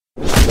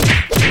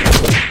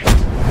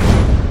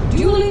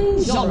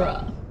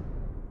genre.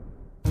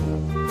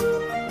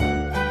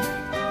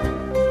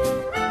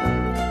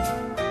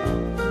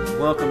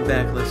 Welcome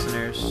back,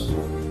 listeners,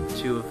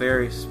 to a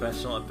very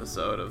special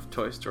episode of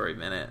Toy Story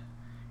Minute.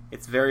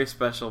 It's very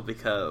special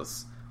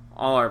because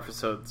all our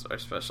episodes are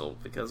special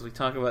because we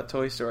talk about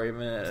Toy Story a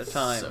minute at a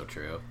time. So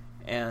true.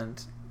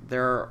 And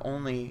there are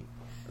only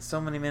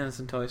so many minutes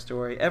in Toy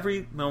Story.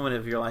 Every moment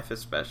of your life is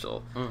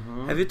special.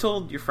 Mm-hmm. Have you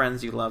told your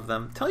friends you love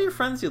them? Tell your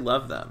friends you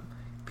love them.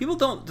 People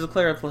don't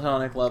declare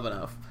platonic love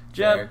enough.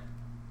 Jeb, Fair.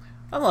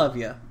 I love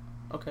you.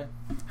 Okay.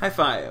 High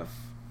five.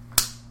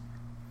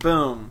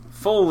 Boom.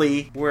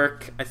 Foley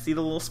work. I see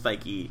the little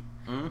spiky.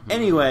 Mm-hmm.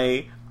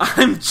 Anyway,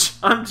 I'm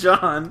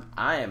John,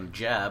 I am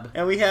Jeb.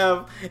 and we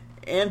have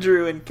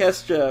Andrew and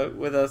Kestra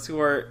with us, who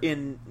are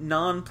in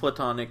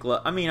non-platonic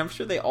love. I mean, I'm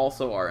sure they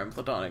also are in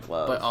platonic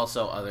love, But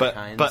also other But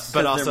kinds. but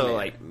they're also married.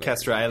 like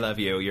Kestra, I love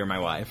you. You're my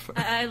wife.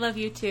 I love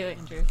you too,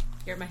 Andrew.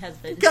 You're my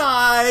husband.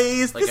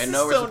 guys, like, this I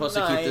know is we're so supposed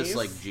nice. to keep this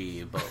like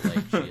G, but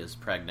like she is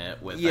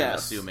pregnant with, I'm Yes.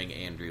 assuming,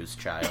 Andrew's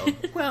child.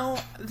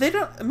 Well, they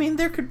don't. I mean,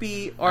 there could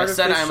be I artificial.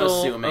 said I'm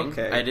assuming.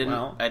 Okay, I didn't.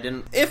 well, I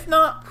didn't. if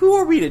not, who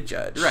are we to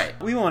judge? Right.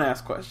 We won't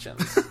ask questions.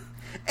 It's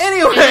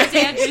Anyway,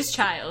 Andrew's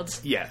child.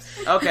 Yes.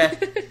 Okay.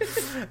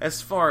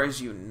 as far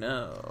as you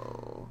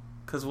know,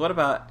 because what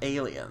about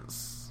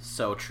aliens?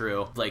 So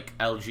true. Like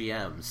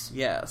LGMs.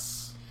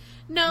 Yes.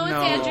 No, it's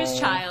No. Andrew's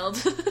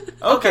child.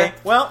 Okay.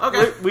 Well,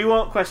 Okay. we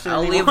won't question. I'll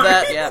anymore. leave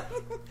that. Yeah.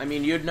 I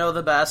mean, you'd know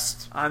the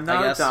best. I'm I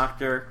not a guess,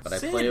 doctor, but I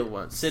Sid- play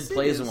one. Sid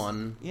plays is-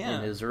 one yeah.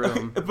 in his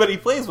room. but he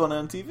plays one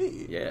on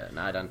TV. Yeah,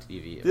 not on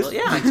TV. This- Well,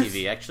 yeah, on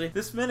TV actually.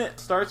 This minute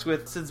starts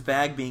with Sid's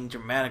bag being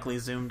dramatically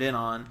zoomed in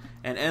on,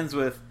 and ends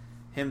with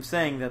him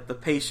saying that the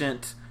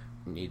patient.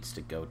 Needs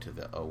to go to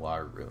the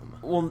OR room.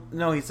 Well,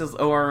 no, he says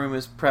OR room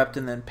is prepped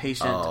and then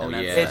patient. Oh, and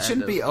that's yeah. the It end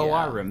shouldn't of- be yeah.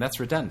 OR room. That's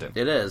redundant.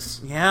 It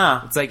is.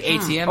 Yeah. It's like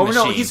ATM Oh machine.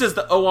 no, he says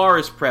the OR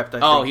is prepped. I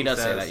think Oh, he does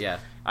say says. that. Yeah.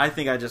 I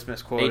think I just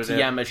misquoted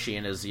ATM it.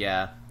 machine is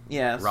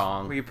Yes,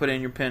 wrong. Where you put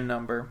in your PIN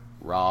number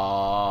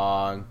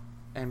wrong.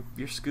 and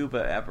your scuba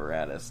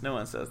apparatus. No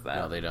one says that.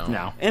 No, they don't.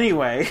 No.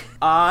 Anyway,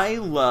 I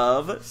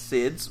love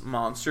Sid's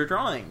monster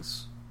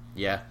drawings.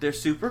 Yeah. They're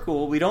super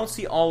cool. We don't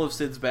see all of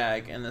Sid's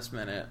bag in this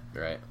minute,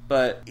 Right.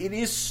 but it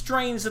is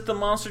strange that the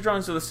monster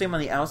drawings are the same on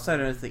the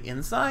outside as the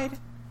inside.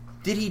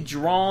 Did he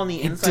draw on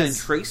the inside and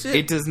trace it?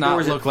 It does Or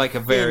not is it look like a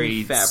thin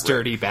very fabric?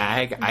 sturdy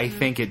bag. I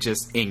think it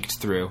just inked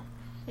through.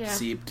 Yeah.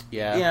 Seeped.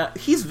 Yeah. Yeah,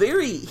 he's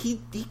very... He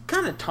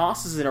kind of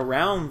tosses it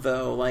around,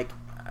 though. Like,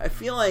 I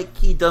feel like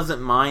he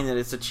doesn't mind that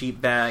it's a cheap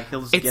bag.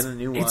 He'll just get a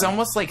new one. It's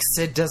almost like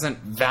Sid doesn't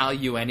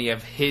value any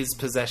of his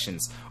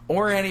possessions,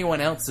 or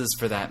anyone else's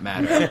for that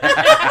matter.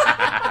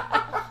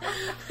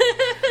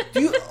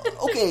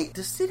 Okay,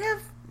 does Sid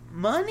have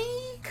money?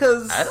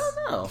 Because I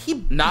don't know.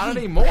 He Not he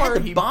anymore. had to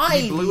He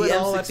buy blew the it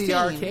all at the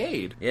M16.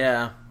 arcade.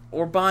 Yeah.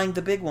 or buying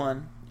the big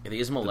one.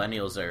 These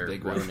millennials are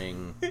big one.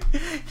 ruining.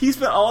 He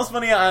spent all his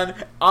money on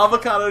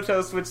avocado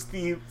toast, which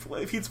the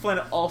Pizza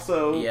Planet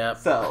also Yep.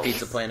 sells.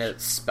 Pizza Planet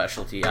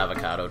specialty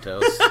avocado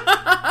toast.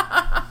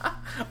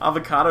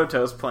 Avocado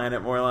Toast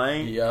Planet, more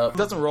like. Yep. It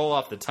doesn't roll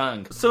off the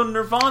tongue. So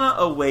Nirvana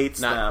awaits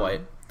Not them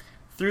quite.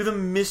 through the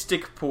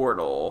Mystic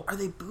Portal. Are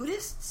they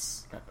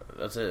Buddhists?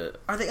 That's it.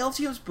 Are the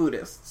LTOs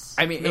Buddhists?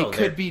 I mean, No, it could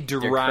they're- be they're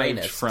derived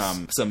Cranists.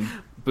 from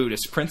some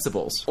Buddhist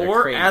principles.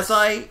 Or Cranists.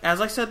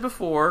 as I said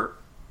before,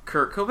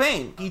 Kurt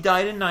Cobain. He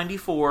died in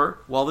 '94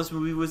 while this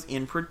movie was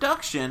in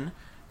production.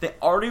 They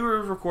already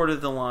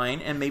recorded the line,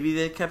 and maybe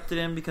they kept it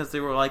in because they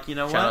were like, you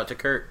know Shout what? out to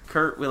Kurt.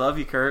 Kurt, we love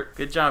you, Kurt.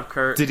 Good job,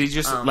 Kurt. Did he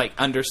just Um,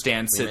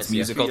 understand we Sid's miss you.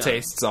 musical Yeah.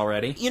 tastes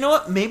already? You know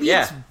what? Maybe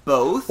Yeah. it's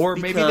both. Or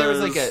maybe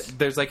there's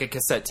because like a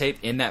cassette tape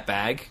in that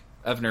bag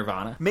of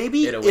Nirvana.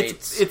 maybe It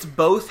awaits. it's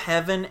both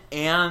Heaven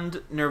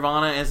and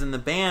Nirvana as in the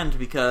band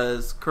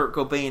because Kurt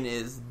Cobain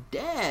is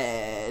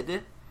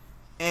dead.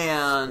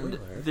 And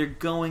Spoiler. they're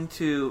going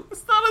to...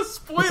 It's not a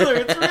spoiler,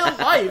 it's real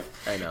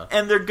life. I know.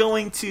 And they're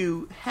going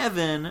to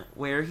heaven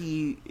where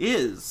he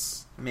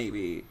is,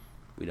 maybe.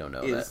 We don't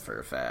know Is- that for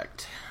a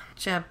fact.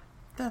 Chap,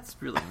 that's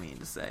really mean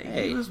to say.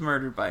 Hey. He was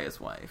murdered by his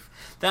wife.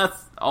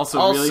 That's also,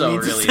 Also really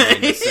really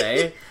mean mean to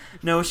say.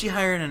 No, she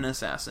hired an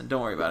assassin.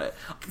 Don't worry about it.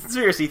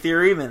 Conspiracy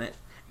theory minute.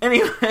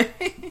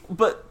 Anyway,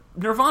 but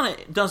Nirvana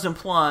does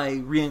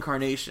imply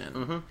reincarnation.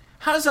 Mm-hmm.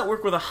 How does that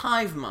work with a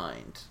hive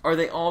mind? Are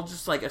they all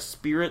just like a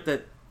spirit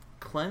that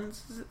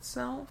cleanses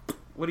itself?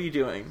 What are you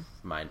doing?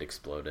 Mind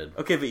exploded.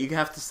 Okay, but you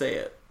have to say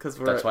it because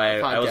we're That's why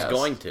a I was podcast.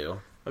 going to.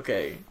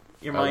 Okay,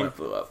 your I mind went-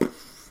 blew up.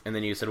 And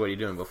then you said, what are you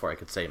doing before I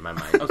could say my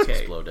mind Okay.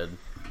 exploded.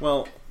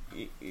 Well,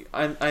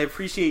 I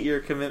appreciate your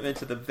commitment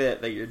to the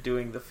bit that you're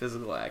doing the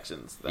physical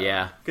actions. Though.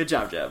 Yeah. Good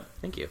job, Jeb.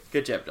 Thank you.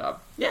 Good job.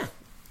 Yeah.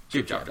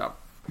 Good job.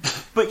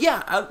 But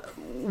yeah,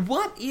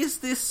 what is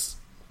this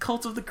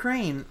Cult of the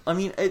Crane? I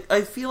mean,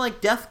 I feel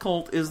like Death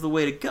Cult is the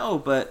way to go,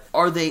 but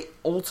are they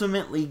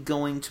ultimately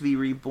going to be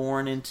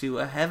reborn into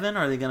a heaven?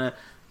 Are they going to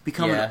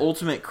become Yeah. an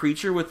ultimate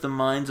creature with the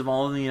minds of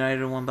all of them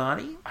united in one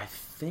body? I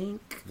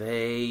think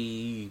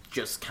they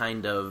just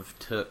kind of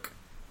took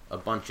a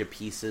bunch of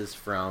pieces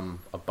from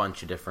a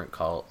bunch of different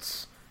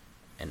cults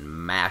and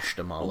mashed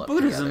them all up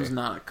Buddhism's together.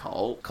 not a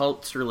cult.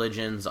 Cults,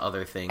 religions,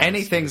 other things.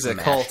 Anything's just a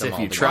mash cult them if all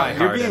you together. try You're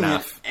hard being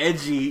enough. an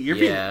edgy. You're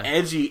Yeah. being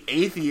edgy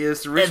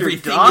atheist. Richard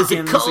Everything Dawkins is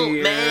a cult,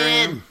 here.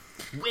 man!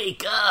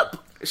 Wake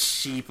up!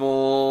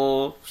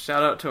 Sheeple.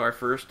 Shout out to our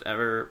first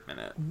ever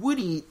minute.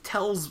 Woody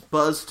tells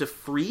Buzz to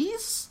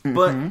freeze,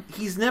 but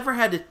he's never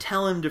had to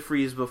tell him to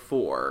freeze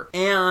before.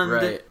 And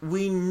Right.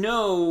 we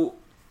know,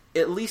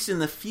 at least in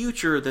the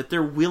future, that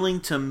they're willing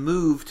to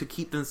move to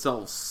keep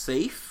themselves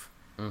safe.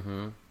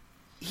 Mm-hmm.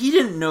 He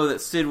didn't know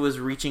that Sid was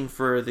reaching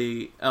for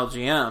the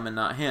LGM and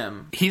not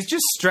him. He's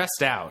just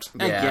stressed out.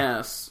 I Yeah.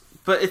 guess.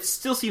 But it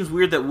still seems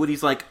weird that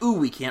Woody's like, ooh,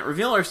 we can't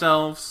reveal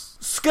ourselves.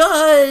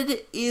 Scud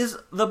is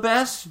the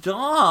best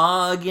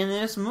dog in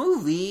this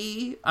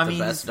movie. I mean,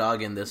 Best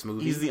dog in this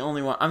movie. he's the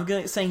only one.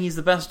 I'm saying he's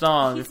the best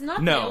dog. He's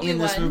not No. the only In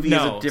this one. movie- He's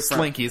a No, different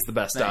Slinky is the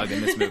best dog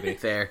in this movie.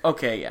 Fair.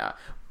 Okay, yeah.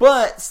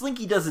 But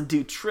Slinky doesn't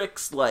do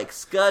tricks like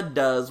Scud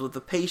does with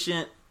the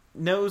patient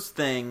nose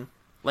thing.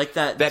 Like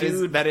that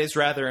dude. That is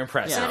rather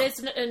impressive. Yeah. That is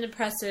an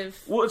impressive.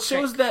 Well, it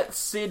shows trick. that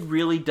Sid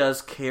really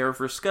does care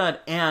for Scud.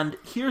 And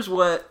here's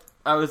what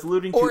I was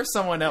alluding to. Or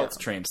someone else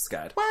trained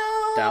Scud.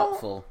 Well,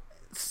 Doubtful.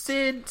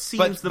 Sid seems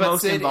But, the but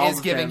most Sid involved is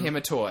with giving him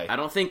a toy. I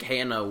don't think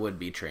Hannah would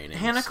be training.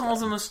 Hannah Scud.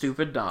 calls him a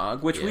stupid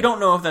dog, which we Yeah. don't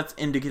know if that's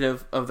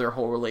indicative of their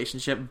whole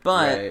relationship.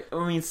 But Right.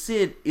 I mean,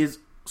 Sid is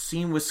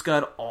seen with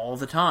Scud all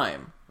the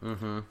time.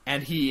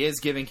 And he is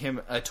giving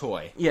him a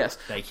toy. Yes.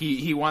 Like,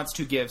 he wants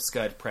to give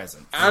Scud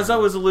presents. As I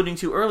was alluding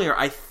to earlier,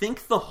 I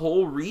think the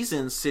whole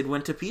reason Sid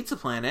went to Pizza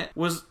Planet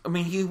was, I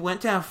mean, he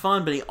went to have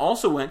fun, but he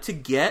also went to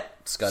get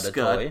Scud a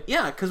toy?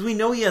 Yeah, because we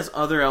know he has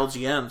other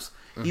LGMs.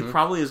 He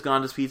probably has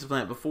gone to Pizza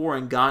Planet before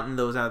and gotten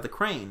those out of the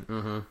crane.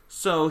 Mm-hmm.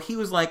 So he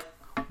was like,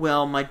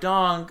 well, my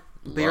dog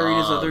buried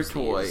his other Loves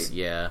toy. these.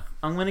 Yeah.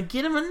 I'm going to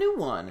get him a new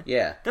one.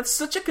 Yeah. That's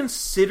such a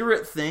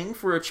considerate thing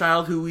for a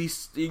child who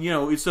is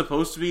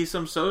supposed to be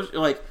some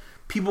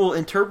people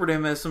interpret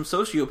him as some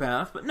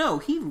sociopath, but no,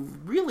 he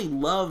really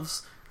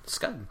loves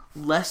Scud.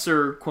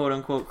 lesser quote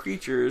unquote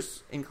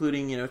creatures,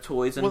 including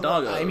toys and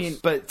doggos. I mean,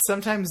 but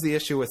sometimes the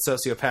issue with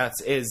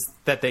sociopaths is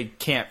that they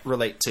can't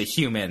relate to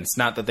humans,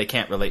 not that they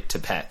can't relate to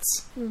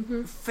pets.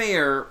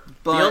 fair,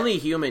 but The only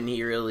human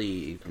he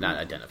really not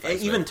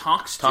identifies even with,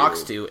 talks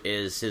to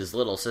is his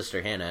little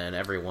sister Hannah, and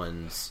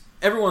everyone's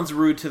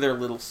rude to their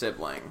little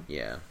sibling.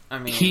 yeah. I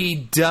mean, He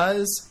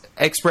does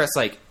express,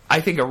 I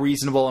think, a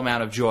reasonable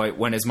amount of joy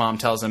when his mom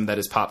tells him that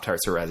his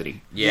Pop-Tarts are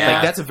ready.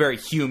 Yeah. That's a very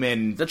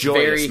human, That's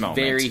joyous very moment.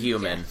 very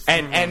human.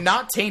 And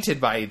not tainted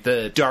by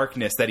the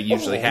darkness that he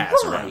usually has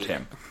right. around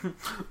him.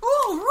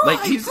 all right,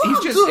 He's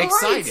just all right.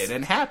 excited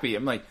and happy.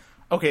 I'm like,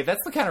 okay,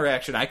 that's the kind of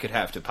reaction I could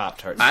have to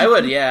Pop-Tarts. I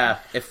would, yeah.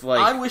 If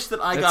I wish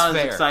that I That's got as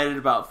fair. excited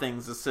about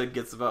things as Sid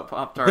gets about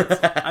Pop-Tarts.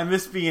 I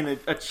miss being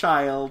a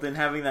child and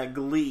having that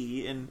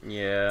glee in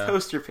yeah,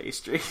 toaster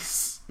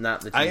pastries.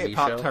 not the I TV ate show.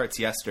 Pop-Tarts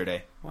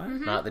yesterday. What?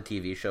 Not the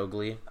TV show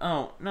Glee.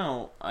 Oh,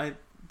 no, I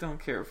don't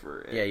care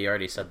for it. Yeah, you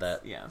already said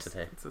that Yes,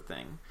 today. it's a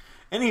thing.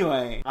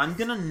 Anyway, I'm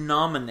gonna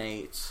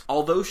nominate,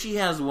 although she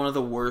has one of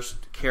the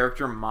worst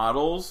character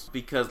models,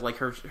 because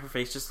her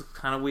face just looks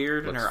kind of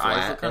weird and Looks her flat.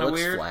 eyes look kind it of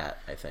looks weird. flat,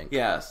 I think.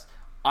 Yes.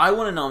 I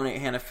want to nominate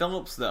Hannah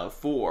Phillips, though,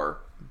 for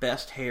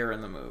best hair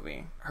in the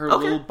movie. Her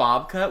Okay. little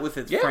bob cut with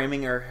it Yeah.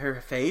 framing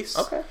her face.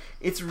 Okay.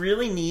 It's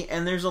really neat,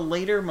 and there's a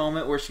later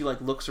moment where she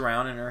looks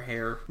around and her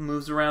hair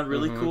moves around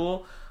really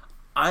cool.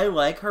 I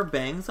like her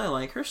bangs. I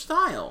like her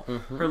style.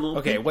 Her little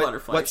Okay, pink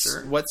butterfly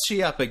shirt. what's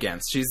she up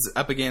against? She's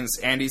up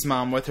against Andy's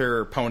mom with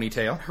her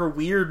ponytail, Her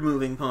weird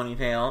moving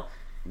ponytail.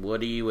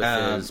 Woody with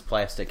his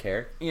plastic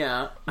hair.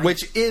 Yeah.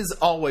 which is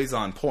always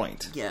on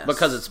point. Yes.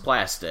 Because it's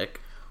plastic.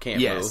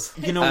 Can't Yes.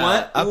 move. You know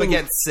what? Up Ooh.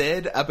 against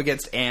Sid, up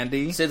against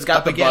Andy. Sid's got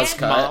up the against buzz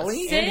cut.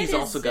 Molly. Sid Andy's is-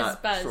 also is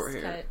got buzz short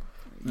hair. cut.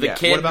 The Yeah,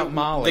 kid. what about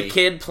Molly? The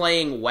kid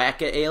playing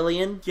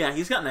Whack-A-Alien Yeah,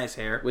 he's got nice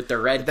hair. with the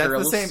red That's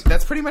curls. the same.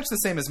 That's pretty much the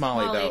same as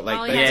Molly, Molly- though. Like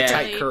Molly the has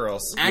tight really-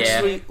 curls.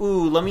 Actually,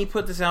 let me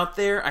put this out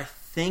there. I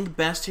think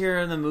best hair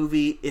in the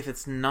movie, if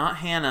it's not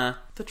Hannah,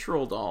 the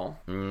troll doll.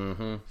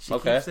 Mm-hmm. She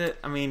Okay. keeps it.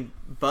 I mean,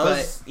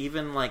 Buzz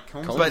even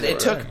combs But it it.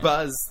 took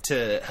Buzz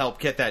to help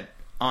get that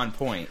on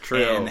point.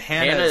 True. And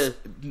Hannah's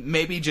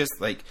maybe just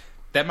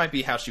that might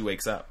be how she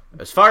wakes up.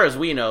 As far as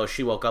we know,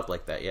 she woke up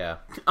like that. Yeah.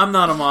 I'm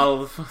not a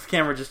model. The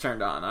camera just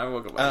turned on. I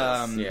woke up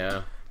like this.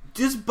 Yeah.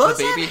 Does Buzz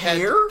The baby have head.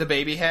 hair? The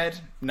baby head.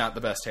 Not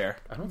the best hair.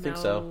 I don't think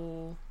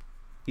so.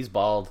 He's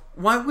bald.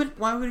 Why would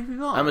he be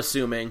bald? I'm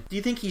assuming. Do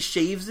you think he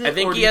shaves it? I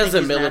think or do he you has a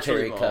he's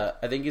military naturally bald? cut.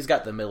 I think he's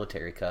got the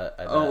military cut.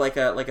 I Oh,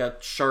 bet. like a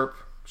sharp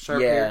Yeah.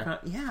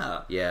 haircut?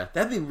 Yeah. Yeah.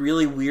 That'd be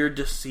really weird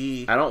to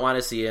see. I don't want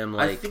to see him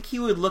I think he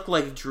would look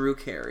like Drew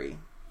Carey,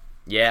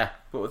 Yeah.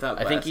 but without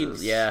I think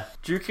glasses. he. Yeah.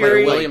 Drew Like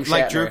Carey. William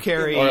Like Shatner. Drew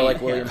Carey Or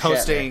like William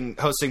hosting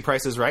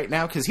Prices Right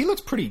now because he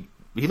looks pretty.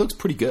 He looks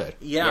pretty good.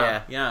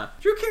 Yeah.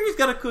 Drew Carey's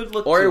got a good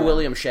look. Or to him.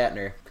 William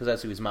Shatner, because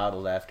that's who he's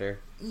modeled after.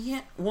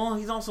 Yeah. Well,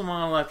 he's also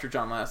modeled after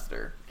John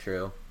Lasseter.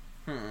 True.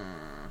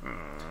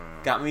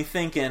 Got me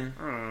thinking.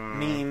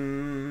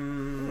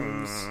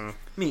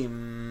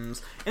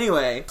 Memes.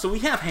 Anyway, so we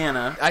have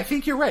Hannah. I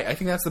think you're right. I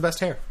think that's the best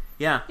hair.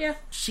 Yeah. Yeah.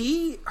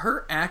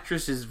 Her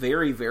actress is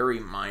very, very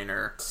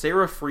minor.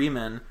 Sarah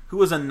Freeman, who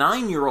was a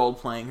 9-year-old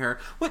playing her,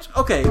 which,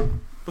 okay,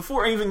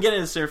 before I even get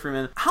into Sarah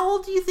Freeman, how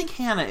old do you think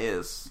Hannah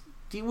is?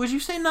 Would you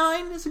say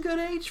 9 is a good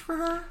age for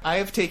her? I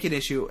have taken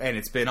issue, and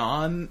it's been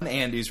on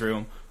Andy's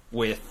room,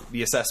 with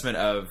the assessment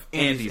of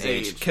Andy's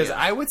age. Because yes.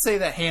 I would say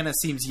that Hannah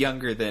seems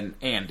younger than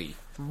Andy.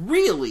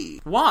 Really?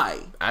 Why?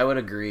 I would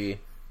agree.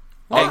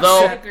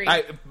 Although,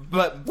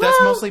 But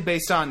that's mostly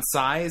based on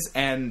size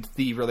and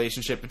the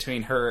relationship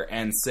between her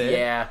and Sid.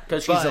 Yeah,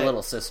 because she's a But-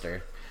 little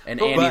sister. And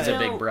But Andy's we a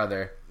big know-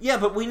 brother. Yeah,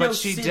 but we know But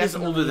she Sid is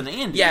definitely- older than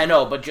Andy. Yeah, I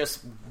know, but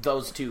just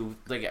those two,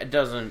 like, it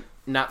doesn't,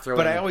 not throwing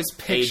But I always age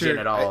pictured in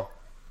at all.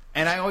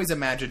 And I always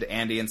imagined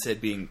Andy and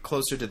Sid being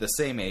closer to the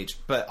same age,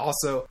 but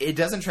also it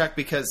doesn't track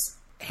because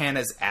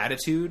Hannah's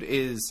attitude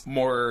is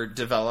more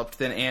developed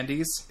than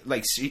Andy's.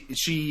 Like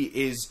she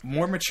is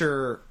more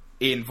mature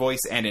in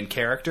voice and in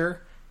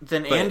character.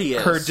 Than But Andy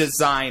is. her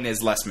design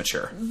is less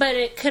mature. but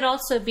it could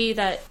also be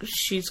that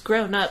she's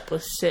grown up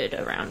with Sid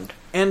around.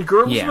 And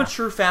girls Yeah.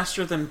 mature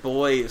faster than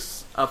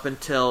boys up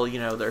until,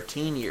 their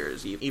teen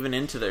years, even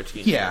into their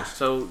teen Yeah. years.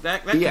 So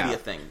that could Yeah. be a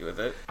thing with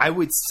it. I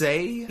would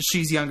say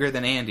she's younger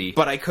than Andy,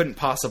 but I couldn't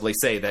possibly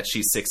say that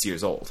she's 6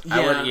 years old.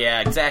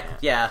 Exactly.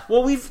 Yeah.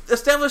 Well, we've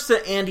established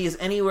that Andy is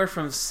anywhere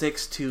from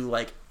 6 to,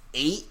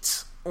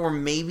 8 or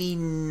maybe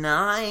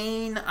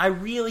 9. I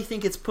really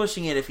think it's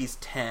pushing it if he's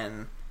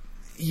 10.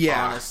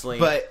 Yeah, honestly.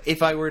 But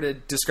if I were to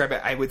describe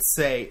it, I would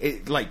say,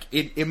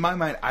 in my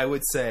mind, I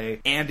would say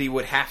Andy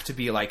would have to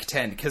be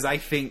 10, because I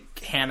think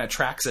Hannah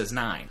tracks as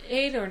 9.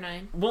 8 or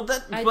 9. Well,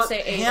 I'd but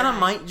say 8 or Hannah 9.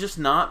 might just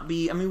not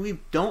be. I mean, we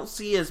don't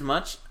see as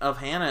much of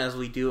Hannah as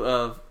we do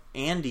of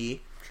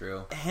Andy.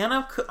 True.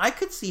 I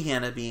could see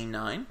Hannah being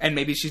 9. And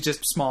maybe she's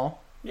just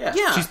small. Yeah.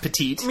 Yeah, She's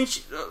petite. I mean,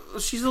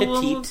 she's a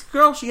little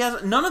girl. She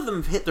has none of them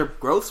have hit their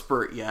growth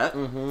spurt yet.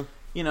 Mm-hmm.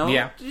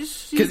 Yeah.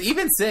 Because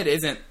even Sid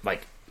isn't,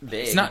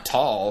 Big. he's not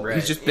tall. Right.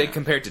 He's just big Yeah.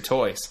 compared to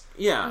toys.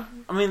 Yeah,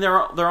 I mean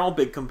they're all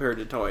big compared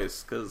to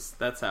toys because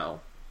that's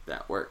how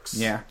that works.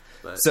 Yeah.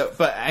 But-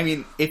 But I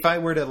mean, if I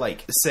were to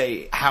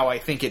say how I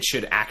think it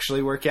should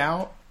actually work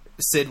out,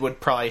 Sid would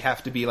probably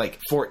have to be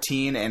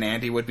 14 and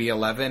Andy would be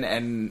 11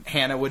 and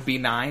Hannah would be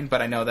 9,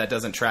 but I know that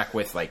doesn't track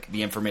with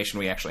the information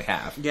we actually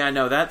have. Yeah,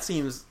 no, that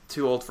seems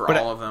too old for But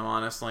all of them,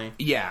 honestly.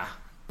 Yeah.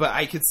 But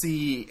I could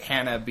see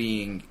Hannah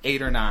being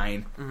 8 or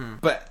 9,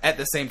 but at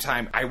the same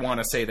time, I want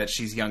to say that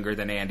she's younger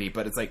than Andy,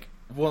 but it's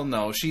well,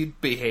 no, she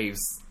behaves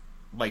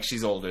like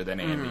she's older than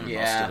Andy most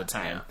Yeah. of the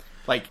time.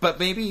 But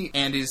maybe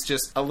Andy's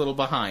just a little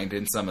behind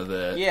in some of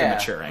the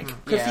maturing.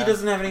 Because he Yeah.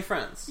 doesn't have any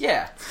friends.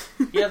 Yeah.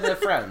 He has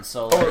friends,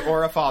 so...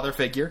 Or a father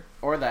figure.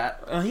 or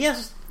that. He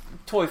has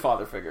toy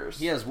father figures.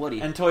 He has Woody.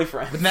 and toy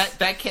friends. But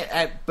that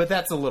can't. But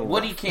that's a little.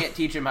 Woody rough. can't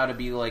teach him how to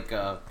be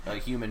a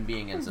human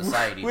being in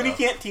society. Woody though.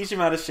 can't teach him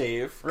how to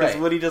shave because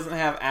Right. Woody doesn't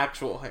have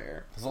actual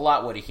hair. There's a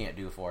lot Woody can't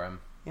do for him.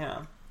 Yeah,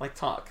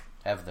 talk.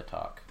 Have the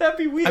talk. That'd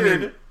be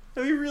weird. mean-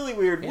 That'd be really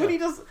weird. Yeah. Woody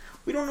does.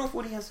 We don't know if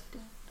Woody has.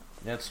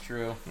 That's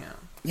true. Yeah.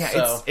 Yeah,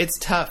 So- it's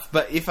tough.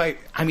 But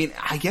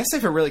I guess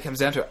if it really comes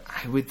down to it,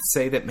 I would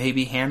say that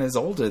maybe Hannah's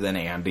older than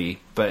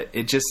Andy, but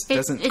it just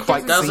doesn't it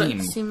quite doesn't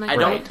seem. seem like I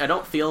right.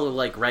 don't feel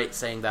right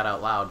saying that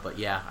out loud, but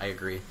yeah, I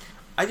agree.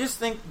 I just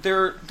think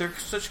they're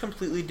such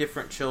completely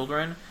different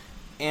children,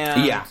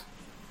 and Yeah.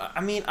 I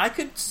mean, I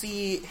could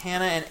see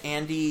Hannah and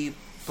Andy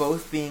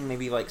both being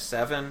maybe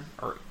 7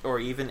 or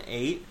even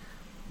 8,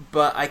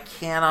 but I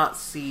cannot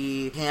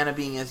see Hannah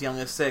being as young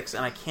as 6,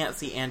 and I can't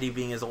see Andy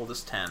being as old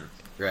as 10.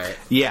 Right.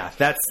 Yeah,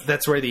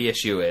 that's where the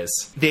issue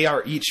is. They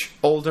are each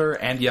older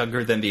and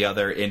younger than the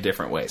other in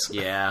different ways.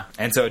 Yeah.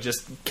 And so it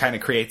just kind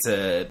of creates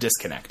a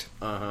disconnect.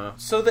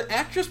 So the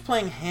actress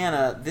playing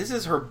Hannah, this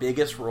is her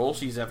biggest role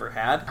she's ever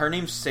had. Her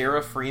name's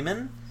Sarah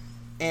Freeman,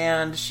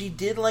 and she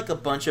did a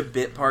bunch of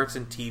bit parts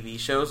in TV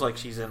shows.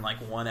 She's in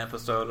one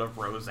episode of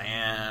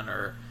Roseanne,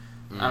 or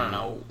I don't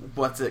know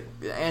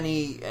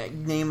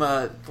name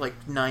a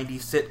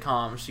 90s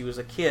sitcom. She was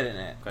a kid in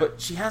it,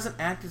 but she hasn't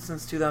acted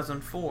since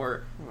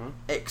 2004,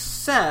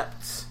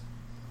 except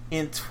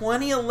in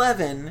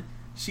 2011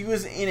 she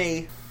was in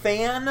a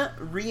fan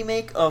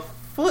remake of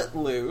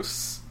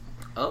Footloose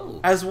Oh.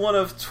 as one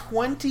of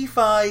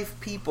 25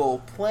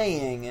 people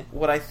playing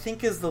what I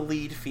think is the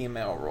lead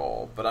female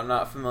role, but I'm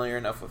not familiar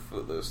enough with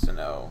Footloose to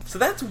know. So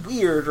that's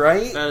weird,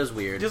 right? That is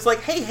weird. Just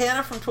hey,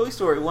 Hannah from Toy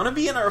Story, want to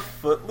be in our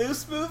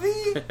Footloose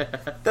movie?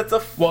 That's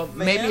a Well, fan?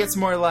 maybe it's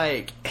more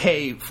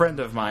hey, friend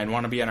of mine,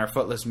 want to be in our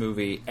Footloose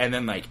movie, and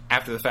then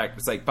after the fact,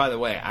 it's by the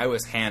way, I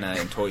was Hannah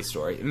in Toy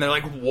Story, and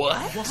they're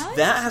what?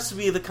 That has to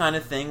be the kind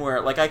of thing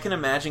where, I can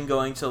imagine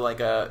going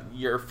to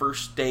your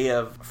first day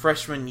of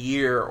freshman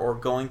year, or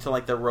going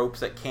to the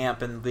ropes at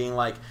camp and being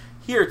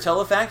here, tell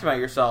a fact about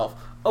yourself.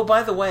 Oh,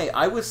 by the way,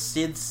 I was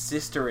Sid's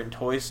sister in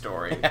Toy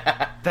Story.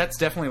 That's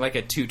definitely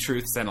a two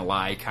truths and a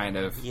lie kind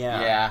of.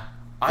 Yeah. Yeah.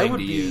 thing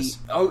to use.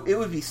 It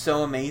would be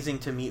so amazing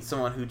to meet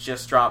someone who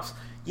just drops.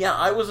 Yeah,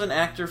 I was an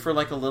actor for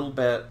like a little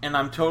bit, and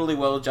I'm totally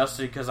well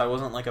adjusted because I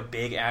wasn't like a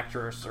big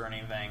actress or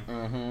anything.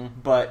 Mm-hmm.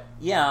 But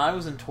yeah, I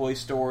was in Toy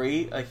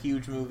Story, a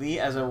huge movie,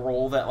 as a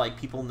role that like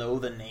people know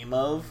the name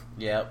of.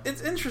 Yep.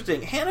 It's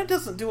interesting. Hannah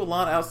doesn't do a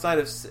lot outside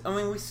of. I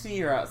mean, we see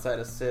her outside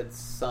of Sid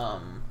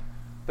some,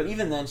 but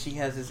even then, she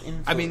has his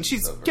influence. I mean,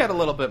 she's over got a her.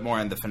 little bit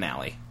more in the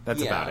finale.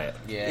 That's about it.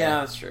 Yeah. Yeah,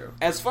 that's true.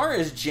 As far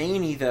as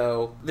Janie,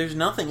 though, there's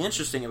nothing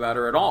interesting about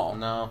her at all.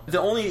 No.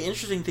 The only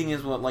interesting thing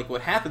is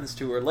what happens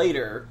to her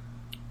later,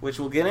 which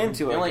we'll get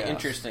into. The I only guess.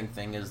 interesting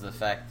thing is the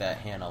fact that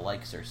Hannah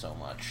likes her so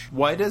much.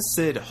 Why does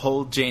Sid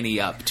hold Janie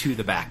up to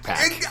the backpack?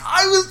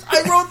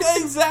 I wrote that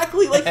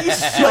exactly. Like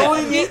he's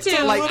showing Me it to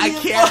too. Like, I Woody and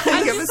can't Buzz.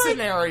 think of a just like,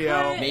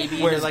 scenario what?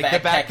 Maybe where his like the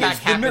backpack backpack is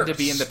the happened to nurse.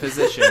 be in the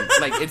position.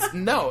 Like it's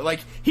no,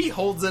 like he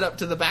holds it up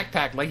to the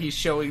backpack like he's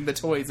showing the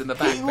toys in the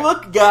backpack. Hey,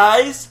 look,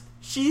 guys,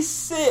 she's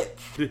sick.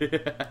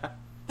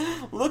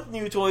 Look,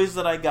 new toys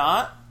that I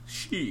got.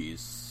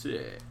 She's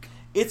sick.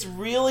 It's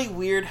really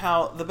weird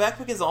how the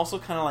backpack is also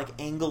kind of like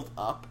angled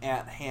up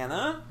at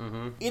Hannah.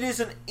 Mm-hmm. It is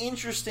an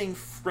interesting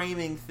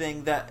framing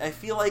thing that I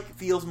feel like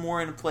feels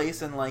more in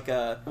place in like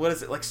a, what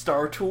is it, like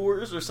Star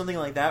Tours or something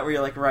like that, where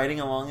you're like riding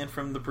along it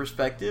from the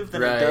perspective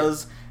than Right. it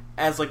does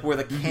as like where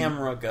the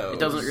camera goes. It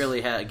doesn't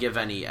really give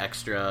any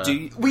extra.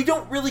 We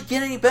don't really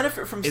get any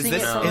benefit from Is seeing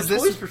this it from is the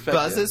toys' this perspective.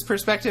 Buzz's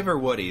perspective or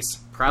Woody's?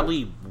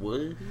 Probably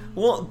would.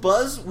 Well,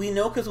 Buzz, we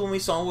know because when we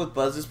saw with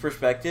Buzz's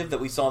perspective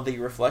that we saw the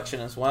reflection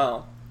as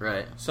well.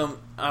 Right. So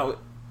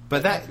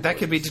But that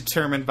could be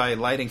determined by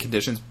lighting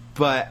conditions.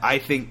 But I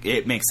think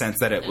it makes sense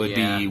that it would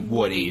Yeah. be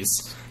Woody's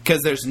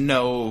because there's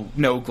no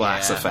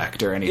glass Yeah.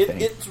 effect or anything.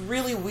 It's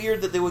really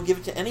weird that they would give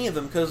it to any of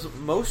them because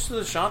most of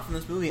the shots in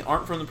this movie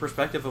aren't from the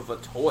perspective of a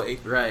toy.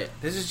 Right.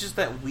 This is just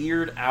that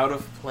weird, out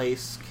of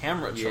place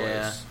camera choice.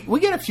 Yeah. We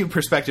get a few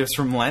perspectives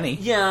from Lenny.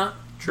 Yeah,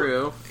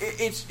 True.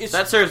 it's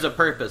That serves a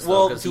purpose, though.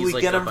 well. 'cause Do he's we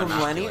like get the them from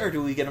Lenny, binocular. or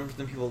do we get them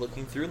from the people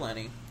looking through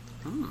Lenny?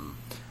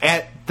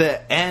 At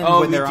the end, Oh,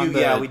 when we they're do, on the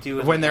yeah, we do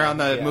at when the they're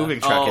end, on the yeah. moving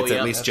truck, Oh, it's yeah,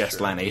 at least that's just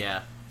true. Lenny.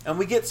 Yeah. And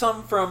we get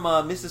some from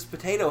Mrs.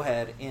 Potato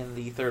Head in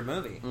the third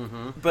movie.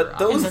 Mm-hmm. But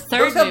those, In the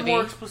third those have movie.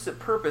 more explicit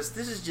purpose.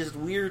 This is just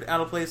weird,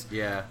 out of place.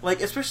 Yeah.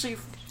 Like, especially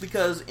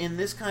because in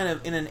this kind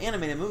of, in an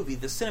animated movie,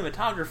 the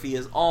cinematography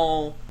is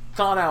all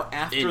thought out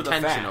after the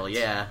fact. Intentional,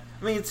 yeah.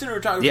 I mean,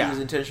 cinematography Yeah. is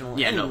intentional. in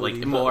Yeah, any no, like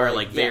movie, more but,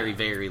 like yeah. very,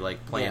 very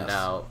like planned Yes.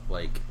 out,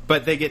 like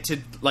But they get to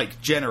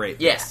like generate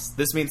Yeah. this.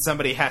 This means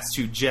somebody has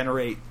to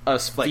generate a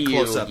like few,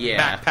 close up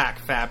yeah. backpack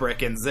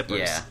fabric and zippers.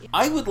 Yeah.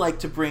 I would like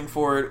to bring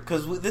forward,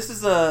 because this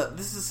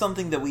is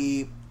something that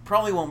we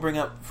probably won't bring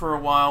up for a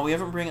while. We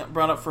haven't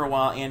brought up for a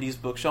while Andy's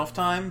bookshelf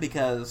time,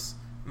 because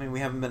I mean,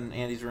 we haven't been in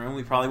Andy's room.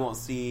 We probably won't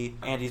see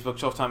Andy's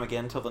bookshelf time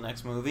again until the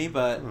next movie,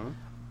 but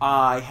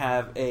I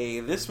have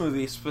this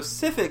movie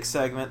specific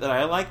segment that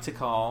I like to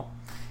call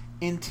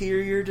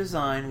Interior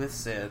Design with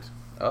Sid.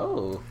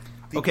 Oh.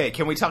 Okay,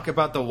 can we talk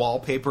about the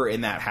wallpaper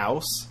in that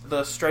house?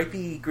 The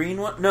stripy green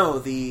one? No,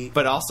 the...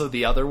 But also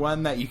the other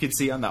one that you can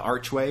see on the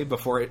archway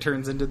before it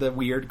turns into the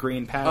weird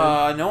green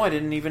pattern no, I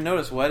didn't even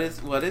notice. What is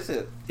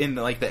it? in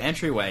the, like the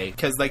entryway.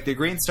 Because like the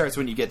green starts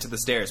when you get to the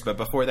stairs, but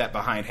before that,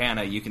 behind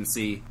Hannah, you can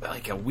see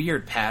like a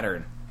weird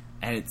pattern,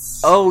 and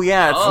it's Oh,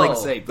 yeah, it's Oh. like...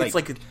 say It's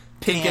like a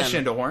pinkish tan.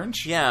 and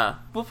orange. Yeah,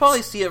 we'll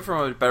probably see it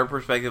from a better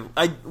perspective.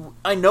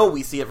 I know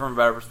we see it from a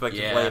better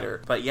perspective Yeah.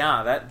 later, but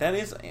yeah, that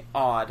is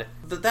odd.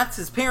 That's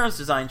his parents'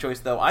 design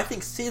choice, though. I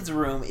think Sid's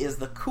room is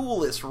the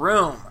coolest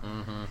room.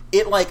 Mm-hmm.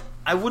 It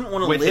I wouldn't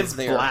want to With live his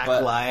there. black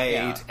but, light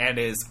yeah. and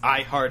his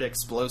I Heart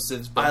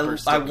Explosives bumper I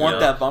sticker. want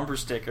that bumper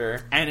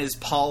sticker. And his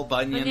Paul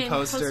Bunyan Bunyan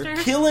poster.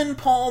 poster? Killing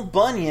Paul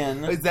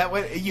Bunyan. Is that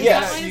what you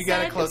Yeah. got? You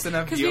got a close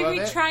enough view Because of we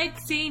it? tried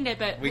seeing it,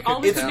 but We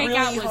all couldn't we It's could tell. make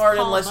out really was hard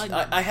Paul unless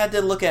Bunyan. I had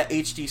to look at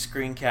HD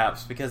screen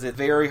caps because it's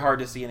very hard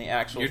to see in the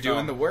actual. You're film.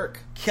 doing the work.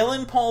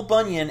 Killing Paul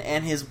Bunyan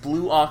and his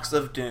Blue Ox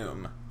of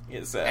Doom.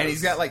 It says, And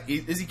he's got like,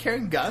 is he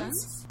carrying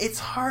guns? It's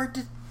hard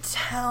to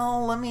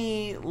tell. Let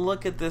me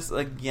look at this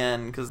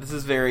again because this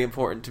is very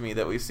important to me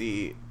that we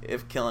see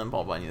if Killing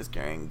Paul Bunyan is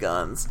carrying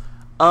guns.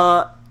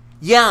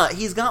 Yeah,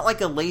 he's got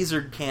like a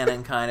laser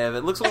cannon kind of.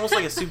 It looks almost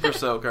like a super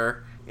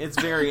soaker. It's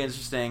very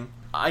interesting.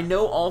 I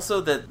know also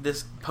that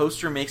this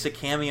poster makes a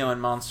cameo in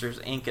Monsters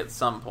Inc. at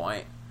some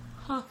point.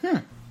 Huh.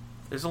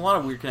 There's a lot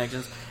of weird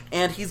connections.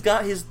 And he's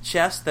got his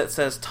chest that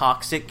says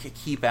Toxic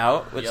Keep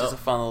Out, which Yep. is a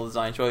fun little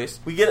design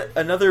choice. We get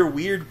another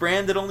weird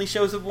brand that only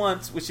shows up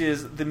once, which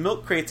is the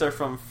milk crates are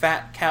from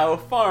Fat Cow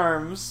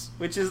Farms,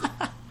 which is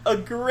a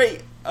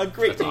great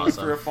That's name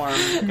awesome. for a farm.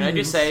 Can I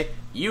just say,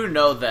 you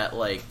know that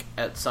like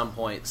at some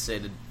point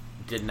Sid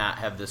did not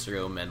have this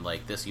room, and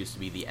like this used to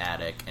be the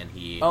attic, and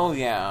he Oh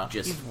yeah,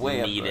 just he's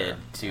way needed up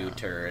to there.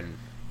 turn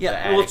the Yeah,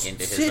 attic well, into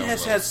his Sid own has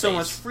little had so space.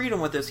 much freedom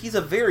with this. He's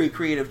a very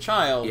creative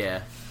child.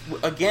 Yeah,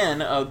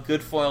 Again, a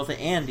good foil to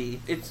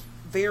Andy. It's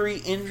very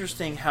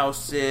interesting how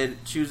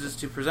Sid chooses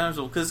to present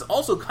himself because it's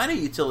also kind of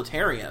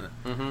utilitarian.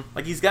 mm-hmm.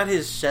 Like he's got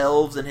his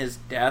shelves and his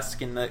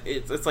desk, and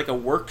it's like a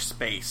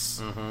workspace.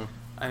 Mm-hmm.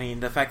 I mean,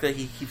 the fact that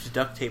he keeps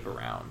duct tape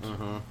around.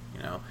 Mm-hmm.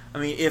 You know, I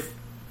mean, if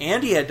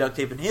Andy had duct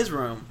tape in his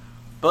room,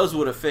 Buzz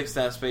would have fixed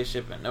that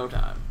spaceship in no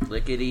time.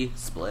 Lickety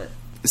split.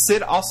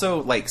 Sid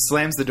also,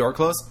 slams the door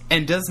closed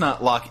and does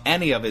not lock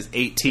any of his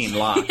 18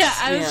 locks. Yeah,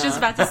 I was just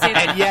about to say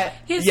that. And yet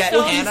He's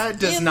so- Hannah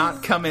does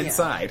not come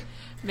inside.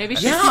 Maybe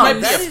she's Yeah, kind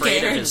of that is afraid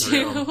of scared his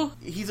too. room.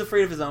 He's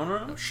afraid of his own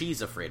room?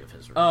 She's afraid of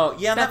his room. Oh,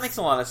 yeah, that That's- makes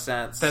a lot of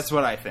sense. That's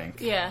what I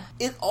think. Yeah.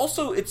 It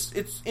also, it's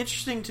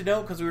interesting to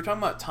note, because we were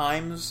talking about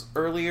times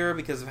earlier,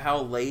 because of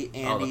how late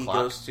Andy clock?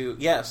 goes to...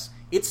 Yes,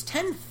 it's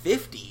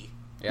 10:50.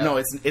 Yeah. No,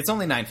 it's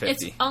only 9:50.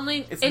 It's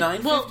only... It's it-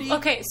 9:50? Well,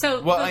 okay,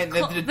 so Well, the and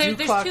clo- the there's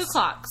two two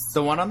clocks.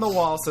 The one on the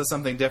wall says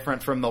something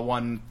different from the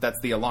one that's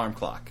the alarm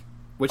clock,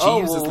 which he Oh,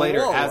 uses whoa,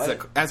 later whoa,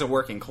 as a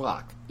working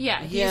clock. Yeah,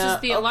 he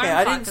uses the alarm okay,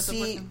 clock I didn't as a see...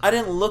 working- I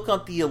didn't look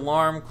at the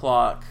alarm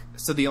clock.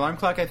 So the alarm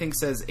clock, I think,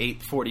 says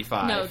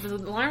 8:45. No, the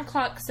alarm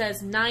clock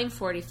says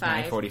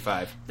 9:45.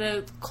 9:45.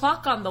 The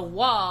clock on the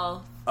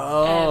wall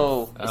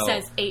Oh. Oh.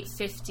 says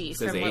 8:50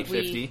 Says from what 8:50. we...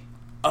 what we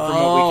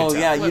Oh, could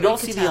tell. yeah, What you we don't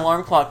could see the tell.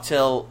 alarm clock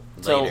till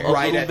Later. a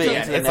Right little at bit the into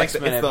end. the It's next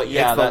like minute. it's the- But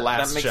yeah, it's the that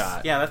last makes,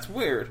 shot. Yeah, that's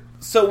weird.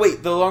 So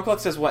wait, the alarm clock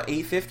says what,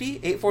 8:50?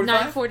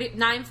 8:45?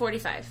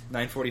 9:45.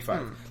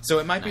 9:45. So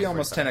it might be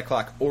almost 10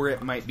 o'clock, or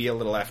it might be a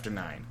little after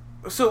 9.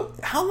 So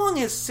how long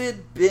was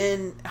Sid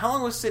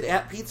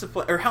at Pizza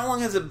Planet? Or how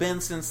long has it been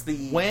since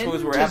the When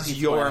toys were at does Pizza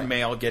your Planet?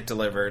 mail get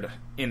delivered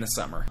in the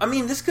summer? I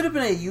mean, this could have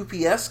been a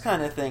UPS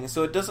kind of thing,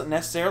 so it doesn't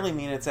necessarily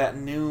mean it's at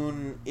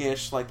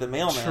noon-ish like the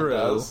mailman True.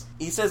 does.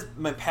 He says,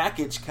 my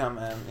package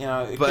coming. You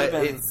know, it But could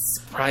have been... it's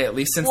probably at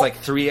least since Well-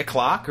 3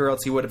 o'clock, or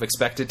else he would have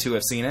expected to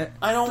have seen it.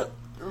 I don't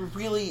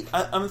really...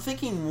 I'm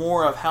thinking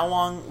more of how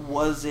long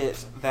was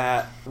it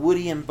that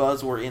Woody and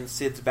Buzz were in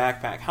Sid's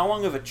backpack? How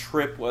long of a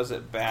trip was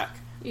it back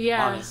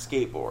Yeah. on his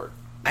skateboard?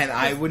 And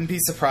I wouldn't be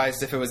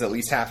surprised if it was at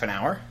least half an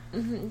hour.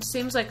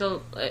 Seems like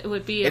it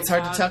would be. It's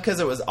hard to tell because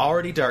it was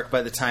already dark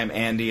by the time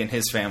Andy and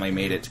his family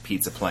made it to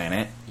Pizza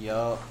Planet.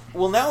 Yup.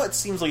 Well, now it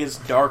seems like it's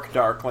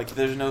dark, like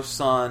there's no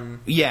sun.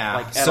 Yeah,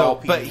 like, at all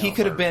but peeking he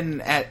could have over.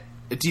 been at...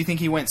 Do you think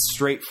he went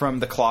straight from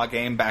the claw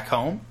game back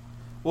home?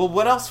 Well,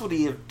 what else would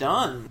he have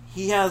done?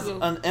 He has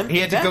an empty. He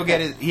had to go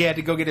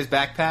backpack. get his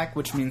backpack,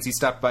 which means he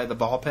stopped by the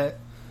ball pit.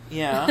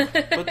 Yeah,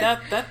 but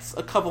that's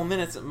a couple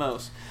minutes at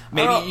most. I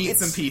Maybe don't know, eat it's-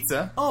 some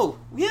pizza. Oh,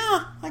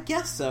 yeah, I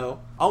guess so.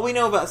 All we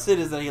know about Sid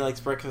is that he likes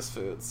breakfast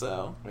food,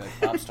 so Like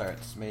Pop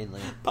Starts, mainly.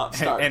 Pop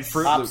Starts And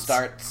Fruit Pop Loops.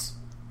 Starts.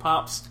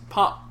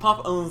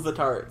 Pop owns the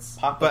tarts.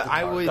 Pop But with the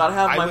I car. would, Gotta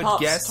have my I would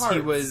Pops guess he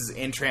tarts. was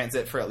in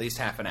transit for at least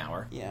half an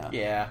hour. Yeah,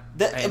 Yeah.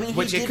 That, And, he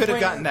which it did could have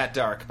bring- gotten that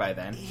dark by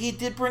then. He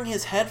did bring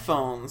his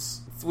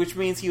headphones, which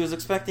means he was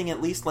expecting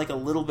at least like a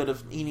little bit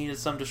of. He needed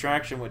some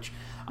distraction, which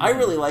I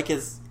really like.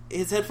 His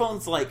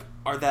headphones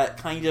are that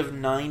kind of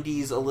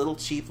 90s, a little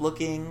cheap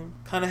looking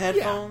kind of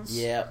headphones.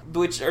 Yeah.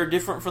 Which are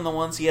different from the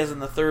ones he has in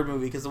the third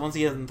movie, because the ones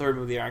he has in the third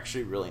movie are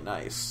actually really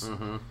nice.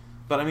 Mm-hmm.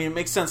 But I mean, it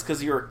makes sense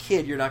because you're a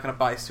kid, you're not going to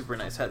buy super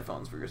nice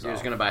headphones for yourself. You're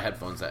just gonna buy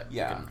headphones that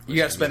Yeah. You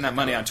got to spend that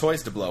money on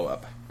toys to blow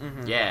up.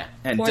 Yeah.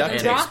 And Or duct the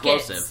tape.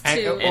 rockets explosive. And-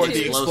 too. or And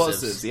the explosives.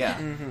 explosives,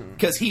 yeah.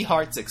 Because he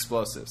hearts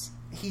explosives.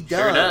 He does.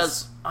 Sure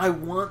does. I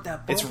want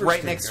that. It's bumper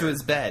right next to sticker.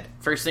 his bed.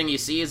 First thing he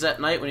sees at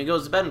night when he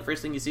goes to bed, and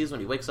first thing he sees when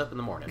he wakes up in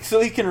the morning. So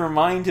he can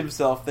remind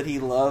himself that he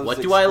loves.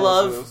 What do I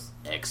love?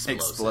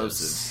 explosives.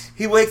 Explosives.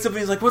 He wakes up and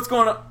he's like, "What's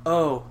going on?"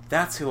 Oh,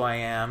 that's who I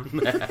am.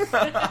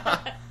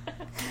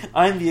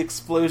 I'm the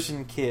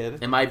explosion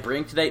kid. Am I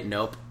Brink today?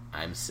 Nope.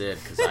 I'm Sid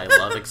because I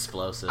love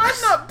explosives.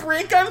 I'm not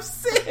Brink. I'm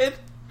Sid.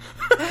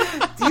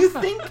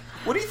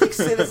 What do you think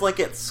Sid is like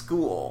at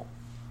school?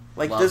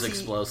 Like, Loves does he,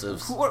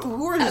 explosives. Who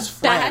are his A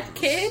friends? bad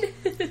kid.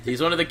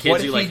 He's one of the kids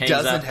What who if like he hangs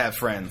doesn't out. have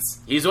friends?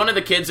 He's one of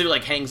the kids who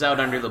like hangs out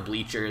under the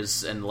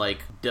bleachers and like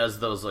does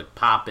those like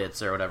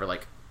pop-its or whatever.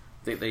 Like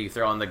they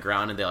throw on the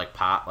ground and they like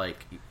pop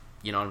like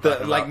you know what I'm The,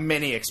 talking like about?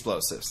 mini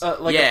explosives.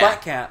 Like Yeah. a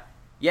black cat.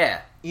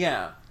 Yeah,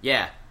 Yeah.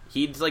 yeah.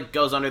 He like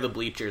goes under the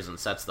bleachers and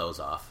sets those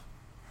off.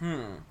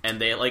 And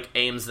they like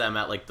aims them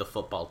at like the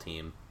football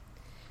team.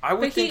 I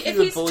would But think if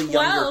would he's bully 12,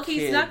 younger he's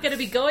kids. not going to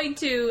be going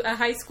to a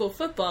high school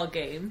football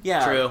game.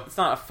 Yeah, True. It's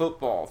not a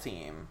football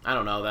team. I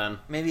don't know then.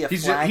 Maybe a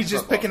He's flag just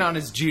football picking team. on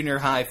his junior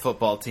high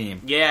football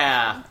team.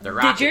 Yeah, the Did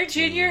Rocket your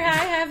team. junior high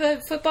have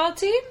a football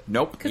team?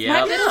 Nope. Because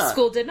Yeah. my middle Yeah.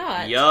 school did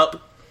not.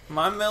 Yup.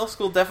 My middle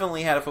school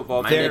definitely had a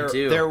football Mine team. did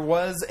too. There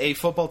was a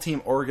football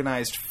team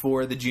organized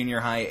for the junior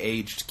high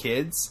aged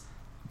kids,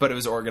 but it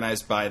was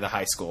organized by the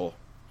high school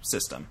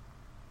system.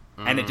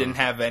 And it didn't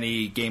have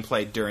any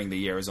gameplay during the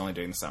year. It was only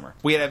during the summer.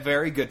 We had a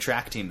very good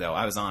track team, though.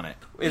 I was on it.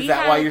 Is We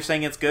that why had- you're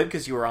saying it's good?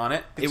 Because you were on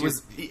it? 'Cause It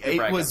was you're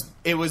bragging.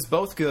 it was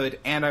both good,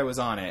 and I was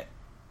on it.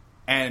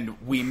 And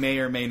we may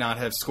or may not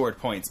have scored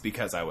points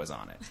because I was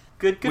on it.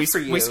 good we, for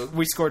you.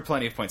 we scored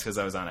plenty of points because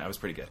I was on it. I was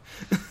pretty good.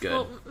 Good.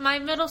 Well, my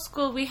middle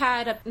school, we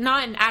had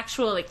not an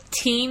actual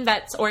team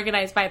that's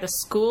organized by the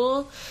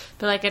school,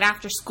 but like an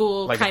after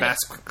school Like kind a of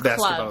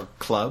basketball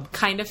club.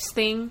 kind of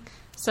thing.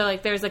 So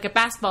like there was like a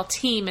basketball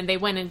team, and they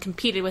went and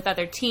competed with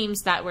other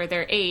teams that were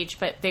their age,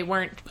 but they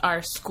weren't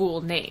our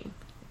school name.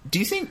 Do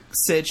you think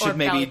Sid Or should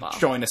maybe volleyball.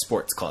 join a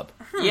sports club?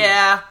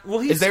 yeah. Well,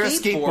 he's Is there a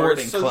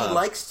skateboarding so club? he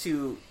likes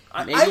to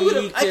I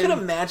Maybe could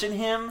imagine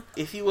him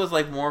if he was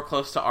like more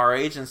close to our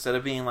age instead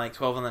of being like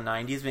 12 in the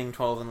 90s, being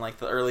 12 in like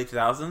the early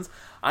 2000s.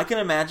 I can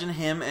imagine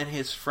him and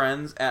his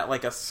friends at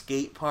like a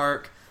skate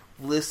park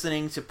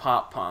listening to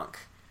pop punk.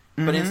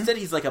 But instead,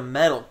 he's like a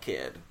metal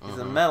kid. He's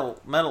a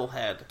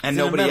metalhead. And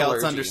nobody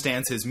else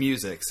understands his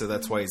music, so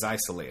that's why he's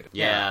isolated.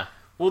 Yeah.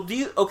 Well, do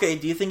you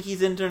think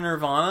he's into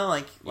Nirvana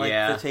like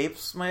Yeah. the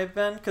tapes might have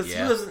been? Because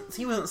Yeah.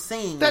 he wasn't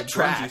singing That the grungy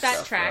tracks. That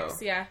stuff, tracks,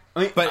 though. yeah. I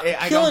mean, But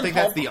I Killing don't think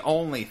Paul that's the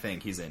only thing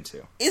he's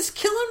into. Is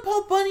Killing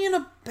Paul Bunyan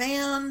in a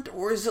band,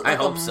 or is it I like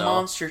hope a so.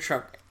 monster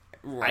truck?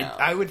 route?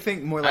 I would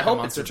think more like a hope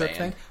monster it's a truck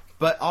band. thing.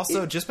 But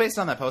also, just based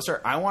on that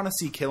poster, I want to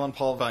see Killin'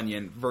 Paul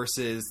Bunyan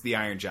versus the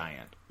Iron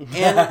Giant.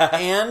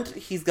 and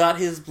he's got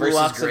his Blue Versus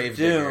Locks of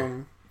Gravedigger.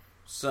 Doom,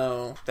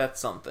 so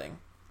that's something.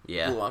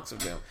 Yeah. Blue Locks of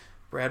Doom.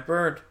 Brad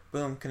Bird,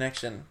 boom,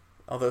 connection.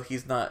 Although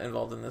he's not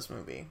involved in this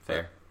movie. but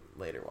Fair.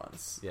 Later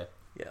ones. Yeah.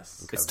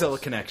 Yes. It's still a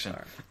connection.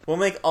 We'll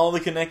make all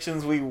the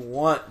connections we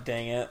want,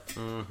 dang it.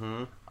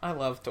 Mm-hmm. I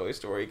love Toy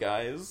Story,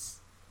 guys.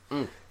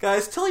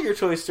 Guys, tell your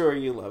Toy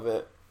Story you love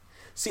it.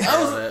 See,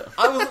 I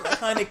wasn't the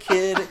kind of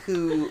kid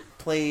who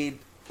played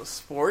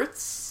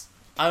sports.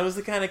 I was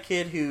the kind of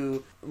kid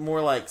who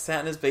more like sat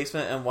in his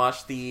basement and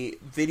watched the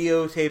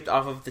videotaped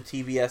off of the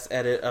TBS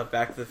edit of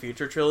Back to the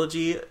Future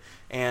trilogy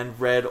and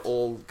read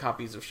old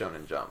copies of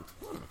Shonen Jump.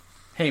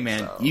 Hey, man,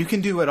 So- you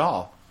can do it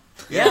all.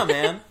 Yeah,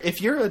 man.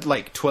 If you're a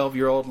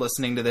 12-year-old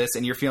listening to this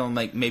and you're feeling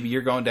like maybe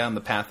you're going down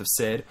the path of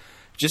Sid,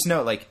 just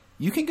know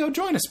you can go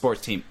join a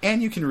sports team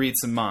and you can read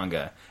some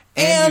manga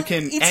And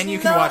you it's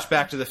can not- watch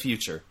Back to the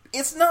Future.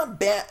 It's not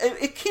bad.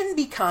 It can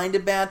be kind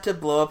of bad to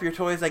blow up your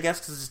toys, I guess,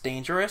 because it's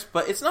dangerous.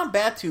 But it's not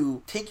bad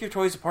to take your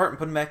toys apart and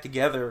put them back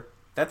together.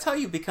 That's how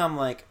you become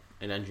like,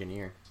 An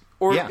engineer.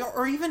 or Yeah.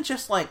 or even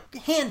just like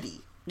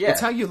handy. Yeah.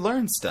 It's how you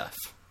learn stuff.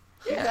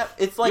 Yeah.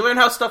 It's like you learn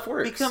how stuff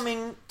works.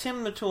 becoming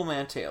Tim the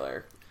Toolman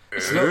Taylor.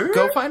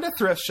 Go find a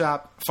thrift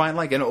shop, find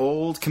an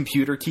old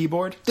computer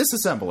keyboard,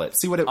 disassemble it,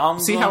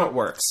 see how it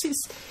works.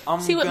 I'm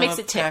See what gonna makes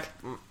it tick. pack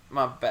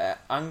my bag.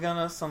 I'm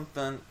gonna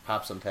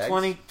Pop some tags.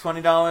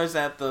 $20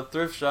 at the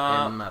thrift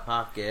shop. in my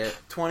pocket.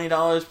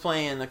 $20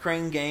 playing the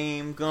crane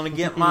game. Gonna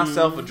get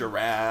myself a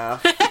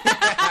giraffe.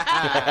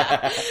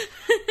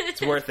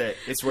 It's worth it.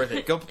 It's worth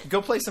it. Go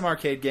play some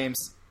arcade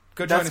games.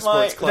 Go join a That's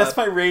sports club. that's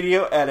my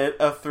radio edit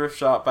of Thrift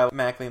Shop by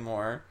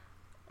Macklemore.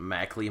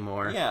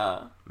 Macklemore.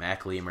 Yeah.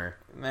 Macklemore.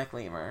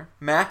 Macklemore.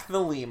 Mac the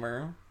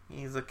Lemur.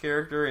 He's a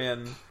character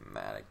in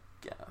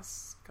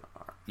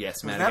Madagascar.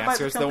 Yes, Was that by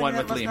Madagascar's the company one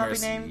that with must not be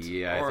lemurs. named?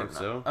 Yeah, I Or think not?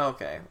 so.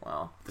 Okay,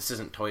 well. This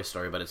isn't Toy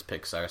Story, but it's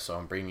Pixar, so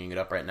I'm bringing it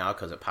up right now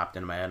because it popped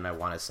into my head and I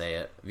want to say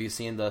it. Have you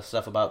seen the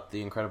stuff about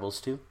The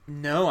Incredibles 2?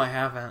 No, I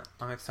haven't.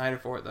 I'm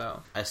excited for it,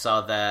 though. I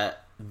saw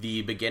that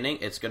the beginning,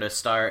 it's going to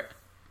start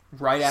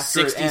Right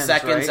after 60 it ends,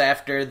 seconds right?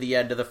 after the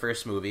end of the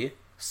first movie.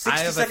 60 I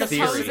have a seconds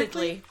theory.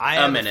 Supposedly. I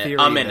have A minute. theory,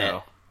 A minute.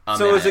 though. A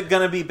So is minute. it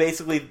going to be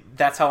basically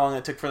that's how long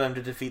it took for them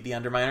to defeat the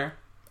Underminer?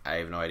 I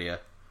have no idea.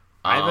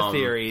 I have a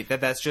theory that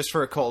that's just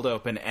for a cold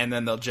open, and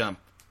then they'll jump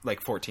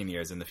 14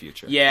 years in the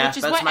future. Yeah, Which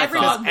is that's what my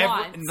everyone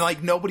thought.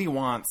 wants. Nobody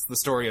wants the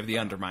story of the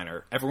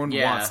Underminer. Everyone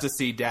Yeah. wants to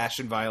see Dash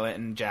and Violet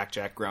and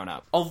Jack grown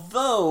up.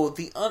 Although,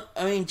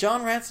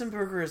 John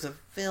Ratzenberger as a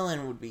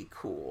villain would be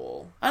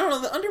cool. I don't know,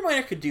 the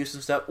Underminer could do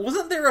some stuff.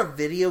 Wasn't there a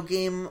video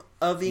game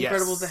of The Yes.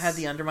 Incredibles that had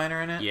the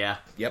Underminer in it? Yeah.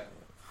 Yep.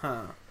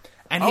 Huh.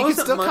 And I he could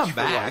wasn't still much come for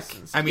back.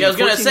 license. I mean, Yeah, I was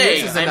gonna 14 say,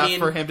 years is I enough mean-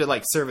 for him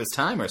to serve his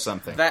time or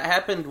something. That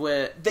happened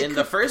with They in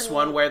the could first pull-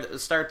 one where it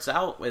starts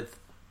out with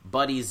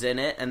Buddy's in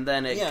it, and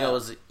then it Yeah.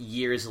 goes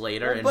years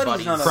later, Well, and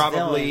Buddy's not a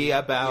Probably villain.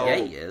 about yeah,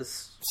 he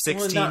is.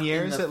 16 Well, not in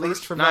years the at least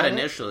first- for Not Violet.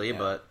 initially, Yeah.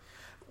 but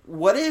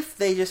What if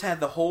they just had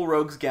the whole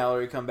Rogues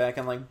Gallery come back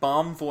and, like,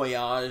 Bomb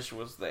Voyage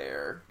was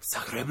there?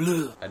 Sacre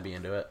bleu. I'd be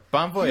into it.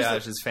 Bon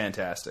Voyage is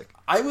fantastic.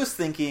 I was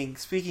thinking,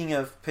 speaking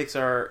of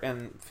Pixar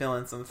and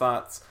feeling some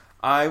thoughts,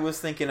 I was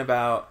thinking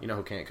about You know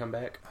who can't come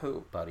back?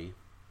 who? Buddy.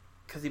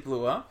 Because he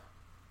blew up?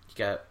 He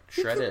got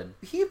shredded.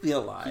 He'd be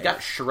alive. He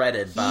got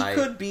shredded by. He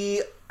could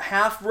be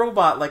half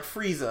robot like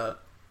Frieza.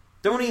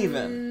 Don't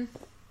even.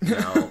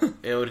 No,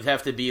 it would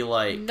have to be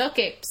like No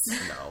capes.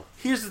 no.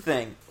 Here's the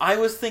thing. I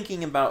was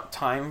thinking about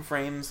time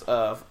frames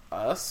of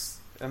us.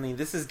 I mean,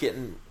 this is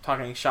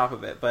talking shop a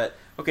bit, but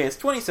okay, it's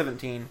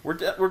 2017. We're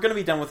going to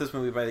be done with this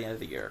movie by the end of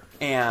the year,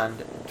 and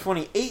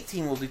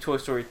 2018 will be Toy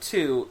Story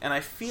 2. And I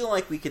feel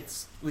like we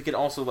could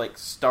also like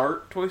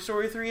start Toy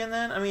Story 3, and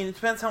then I mean, it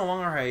depends how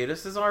long our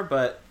hiatuses are,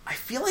 but I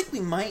feel like we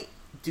might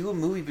do a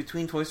movie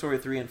between Toy Story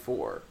 3 and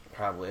 4.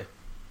 Probably.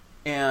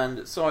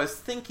 And so I was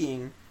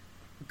thinking,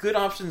 good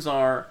options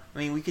are, I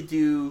mean, we could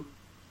do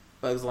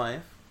Bug's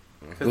Life.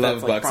 Because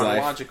Love that's like Bug's Life.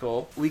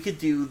 chronological. We could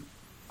do...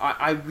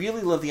 I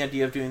really love the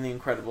idea of doing The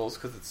Incredibles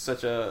because it's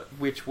such a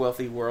rich,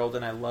 wealthy world,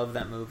 and I love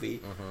that movie.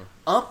 Mm-hmm.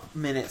 Up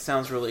Minute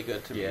sounds really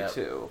good to me,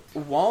 too.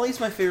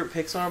 Wall-E's my favorite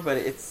Pixar, but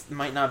it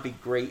might not be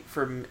great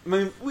for... I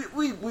mean,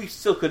 we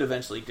still could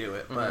eventually do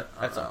it, but...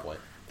 I At don't some know. point.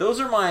 Those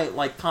are my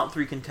top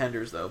 3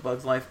 contenders, though.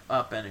 Bugs Life,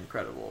 Up, and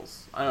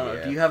Incredibles. I don't know.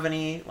 Yeah. Do you have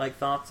any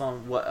thoughts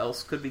on what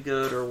else could be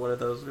good, or what of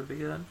those would be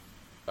good?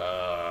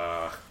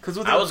 Because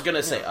I was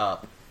gonna say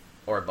Up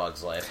or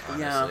Bug's Life.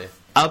 Honestly, Yeah.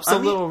 Up's a I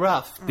mean- little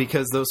rough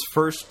because those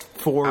first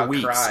 4 I'll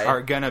weeks cry.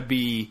 are gonna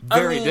be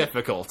very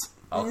difficult.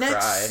 I'll next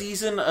cry.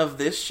 season of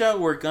this show,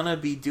 we're gonna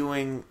be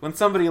doing When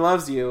Somebody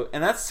Loves You,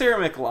 and that's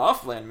Sarah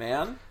McLachlan,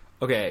 man.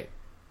 Okay,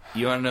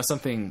 you want to know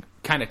something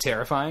kind of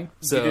terrifying?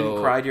 So You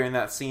didn't cry during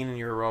that scene and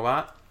you're a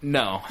robot?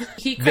 No.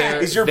 He There-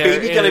 cried. Is your there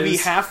baby gonna be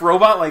is- half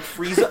robot like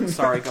Frieza?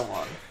 Sorry, go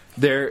on.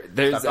 There's Stop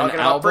an talking about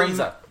album.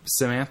 Frieza.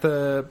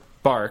 Samantha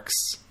Barks,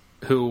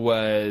 who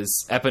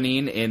was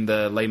Eponine in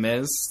the Les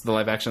Mis, the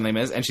live action Les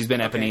Mis, and she's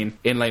been Eponine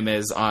in Les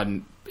Mis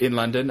in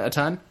London a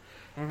ton.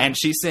 And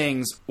she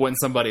sings "When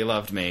Somebody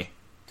Loved Me"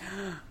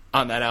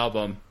 on that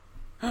album.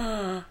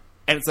 And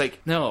it's like,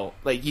 no,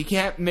 like you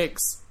can't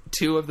mix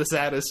 2 of the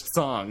saddest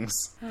songs.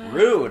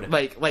 Rude.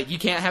 Like you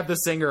can't have the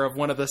singer of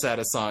one of the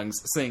saddest songs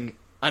sing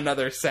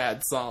another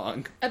sad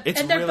song. It's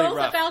and they're really both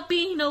rough. about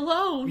being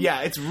alone.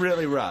 Yeah, it's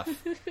really rough.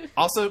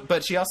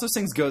 But she also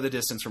sings "Go the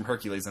Distance" from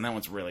Hercules, and that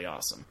one's really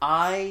awesome.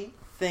 I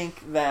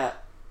think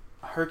that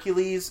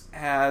Hercules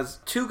has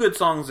 2 good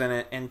songs in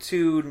it and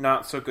 2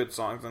 not so good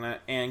songs in it,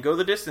 and Go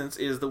the Distance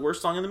is the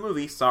worst song in the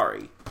movie.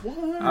 Sorry. Out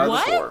of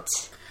the 4.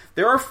 What?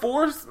 There are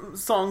 4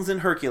 songs in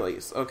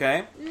Hercules,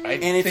 okay? I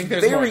And it's think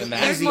there's more very than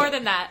that. There's easy. more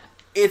than that.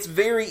 It's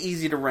very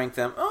easy to rank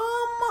them.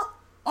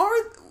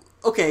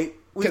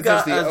 We've 'Cause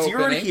got there's the Zero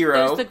to opening. Hero.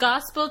 There's the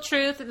gospel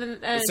truth and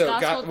then So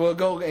gospel. we'll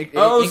go.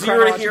 Oh, in Zero to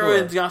chronological Hero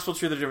order. and Gospel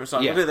Truth are different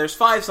songs. Yeah. Okay, there's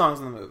 5 songs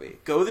in the movie.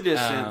 Go the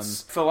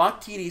Distance,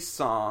 Philoctetes'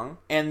 song,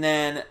 and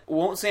then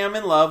Won't Say I'm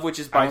in Love, which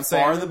is by Won't Say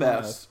far I'm the in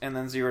best, and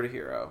then Zero to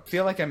Hero. I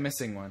feel like I'm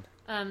missing one.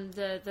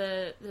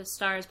 The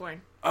Star is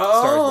Born.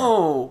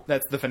 Oh!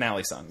 That's the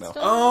finale song, though.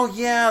 Oh,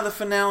 yeah, the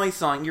finale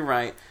song. You're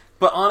right.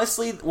 But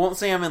honestly, Won't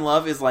Say I'm in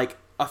Love is like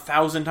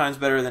 1,000 times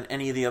better than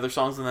any of the other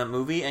songs in that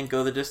movie, and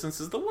Go the Distance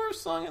is the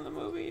worst song in the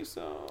movie,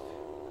 so...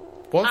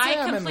 Won't I Say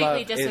I'm in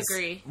completely Love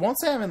disagree. Won't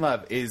Say I'm in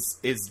Love is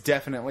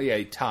definitely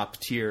a top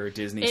tier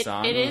Disney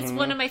song. It is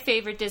one of my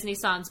favorite Disney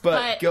songs,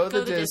 but Go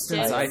the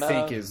Distance, I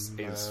think, is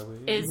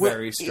is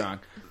very strong.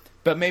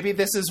 But maybe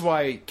this is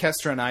why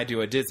Kestra and I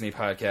do a Disney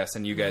podcast,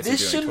 and you guys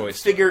This are doing Toy shouldn't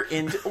Story. figure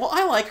into... Well,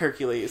 I like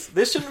Hercules.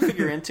 This shouldn't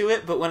figure into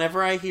it, but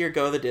whenever I hear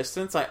Go the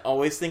Distance, I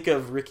always think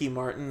of Ricky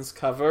Martin's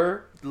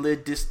cover, La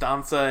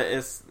Distancia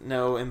es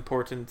no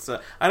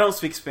importancia. I don't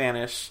speak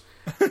Spanish,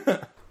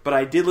 but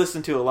I did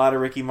listen to a lot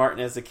of Ricky Martin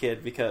as a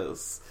kid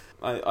because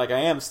I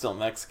am still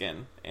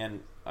Mexican,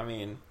 and I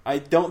mean, I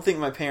don't think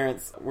my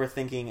parents were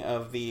thinking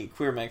of the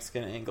queer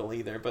Mexican angle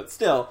either, but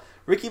still,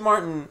 Ricky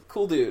Martin,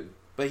 cool dude,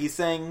 but he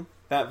sang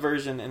that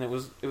version, and it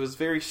was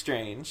very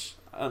strange.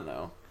 I don't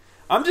know.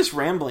 I'm just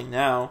rambling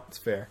now. It's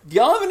fair. Do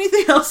y'all have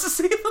anything else to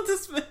say about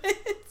this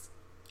minute?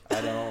 I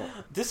don't.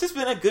 This has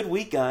been a good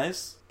week,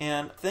 guys,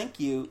 and thank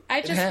you.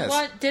 I just has.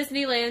 want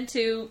Disneyland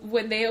to,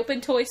 when they open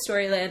Toy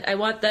Story Land, I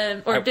want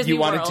them, or Disney You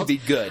want World. it to be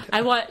good.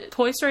 I want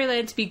Toy Story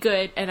Land to be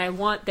good, and I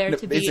want there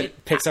to be. Is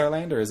it Pixar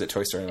Land or is it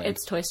Toy Story Land?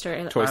 It's Toy Story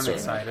Land. Toy I'm Story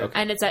excited. Land.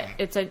 Okay.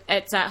 And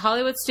it's at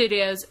Hollywood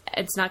Studios.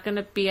 It's not going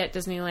to be at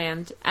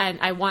Disneyland, and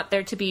I want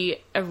there to be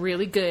a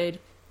really good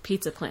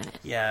Pizza Planet.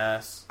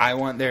 Yes. I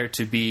want there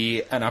to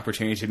be an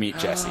opportunity to meet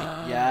Jesse,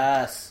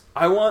 Yes.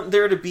 I want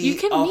there to be You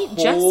can a meet whole...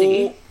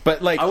 Jesse.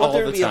 but like I want all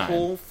there the to be time. a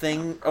whole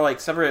thing, or like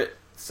separate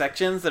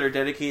sections that are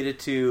dedicated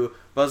to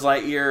Buzz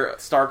Lightyear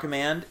Star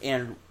Command,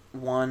 and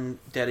one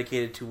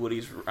dedicated to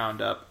Woody's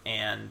Roundup,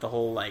 and the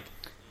whole like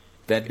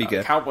That'd be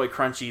good. Cowboy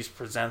Crunchies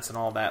Presents and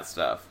all that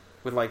stuff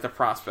with like the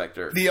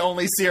Prospector. The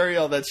only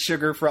cereal that's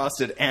sugar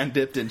frosted and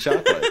dipped in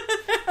chocolate.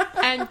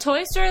 And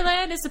Toy Story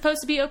Land is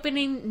supposed to be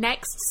opening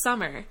next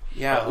summer.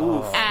 Yeah,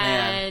 oof,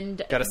 man.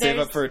 And Got to save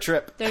there's- up for a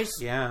trip, There's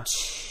Yeah.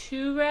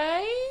 2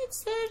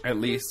 rides there, at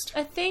least.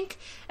 I think,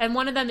 and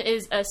one of them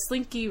is a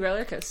Slinky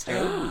roller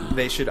coaster.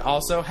 They should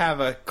also have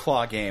a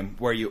claw game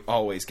where you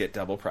always get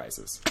double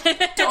prizes.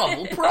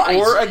 Double prize.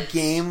 Or a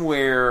game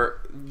where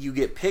you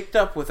get picked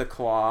up with a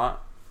claw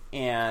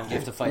and You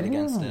have to fight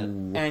against it.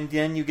 and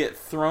then you get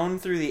thrown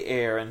through the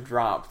air and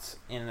dropped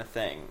in a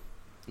thing.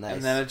 Nice.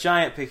 And then a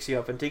giant picks you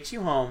up and takes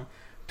you home,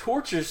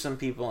 tortures some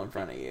people in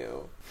front of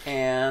you,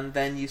 and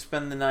then you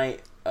spend the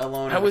night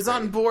alone. I in was a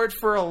on crate. board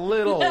for a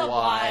little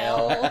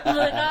while. But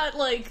not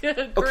like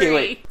great. Okay,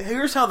 wait.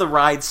 Here's how the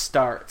ride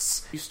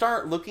starts. You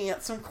start looking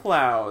at some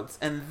clouds,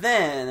 and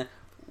then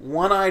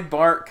One-Eyed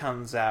Bart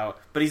comes out,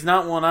 but he's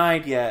not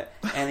one-eyed yet,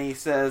 and he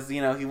says,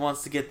 he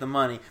wants to get the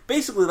money.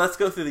 Basically, let's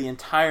go through the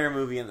entire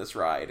movie in this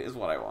ride, is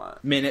what I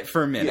want. Minute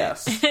for minute.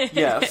 Yes.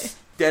 Yes.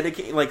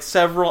 Dedicate, like,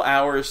 several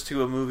hours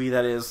to a movie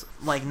that is,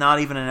 like, not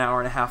even an hour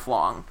and a half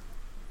long.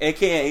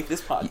 AKA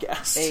this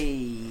podcast.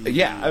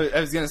 Yeah, I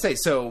was going to say,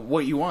 so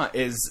what you want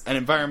is an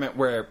environment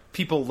where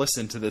people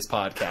listen to this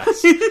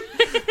podcast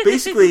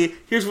Basically,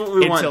 here's what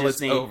we want, until it's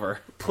Disney. over.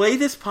 Play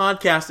this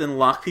podcast and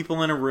lock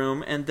people in a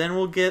room, and then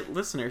we'll get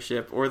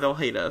listenership, or they'll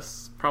hate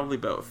us. Probably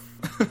both.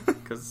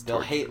 Because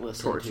They'll hate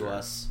listening to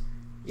us.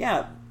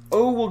 Yeah.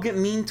 Oh, we'll get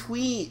mean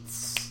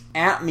tweets.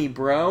 At me,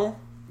 bro.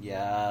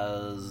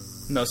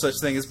 Yes. No such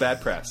thing as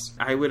bad press.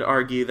 I would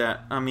argue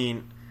that,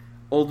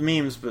 old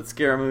memes, but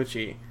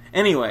Scaramucci.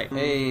 Anyway,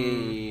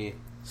 Hey.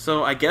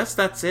 so I guess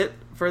that's it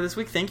for this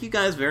week. Thank you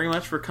guys very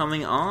much for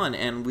coming on,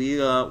 and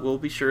we'll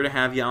be sure to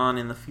have you on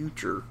in the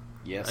future.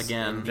 Yes.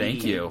 Again. indeed.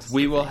 Thank you.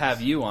 We will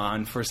have you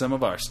on for some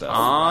of our stuff.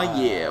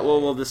 Yeah.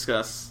 Well, we'll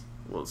discuss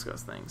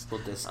things.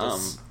 We'll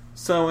discuss.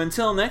 So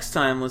until next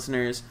time,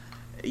 listeners,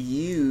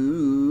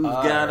 you've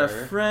got a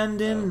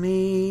friend in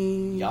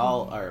me.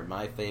 Y'all are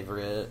my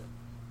favorite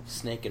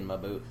snake in my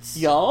boots.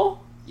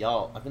 Y'all?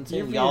 Y'all. I've been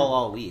saying You've y'all been-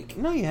 all week.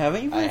 No, you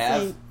haven't. You've I been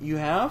have. saying- You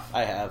have?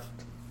 I have.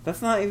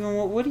 That's not even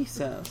what Woody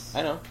says.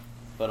 I know.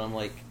 But I'm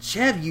like,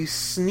 Jeb, you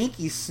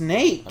sneaky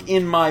snake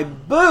in my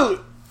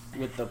boot.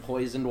 with the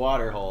poisoned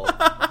water hole.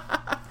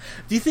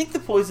 Do you think the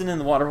poison in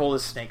the water hole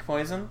is snake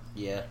poison?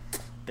 Yeah.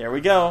 There we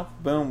go.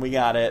 Boom, we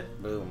got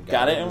it. Boom.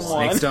 Got it in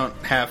one. Snakes don't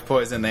have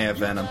poison; they have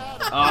venom.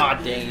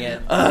 Aw, dang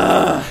it.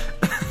 Ugh.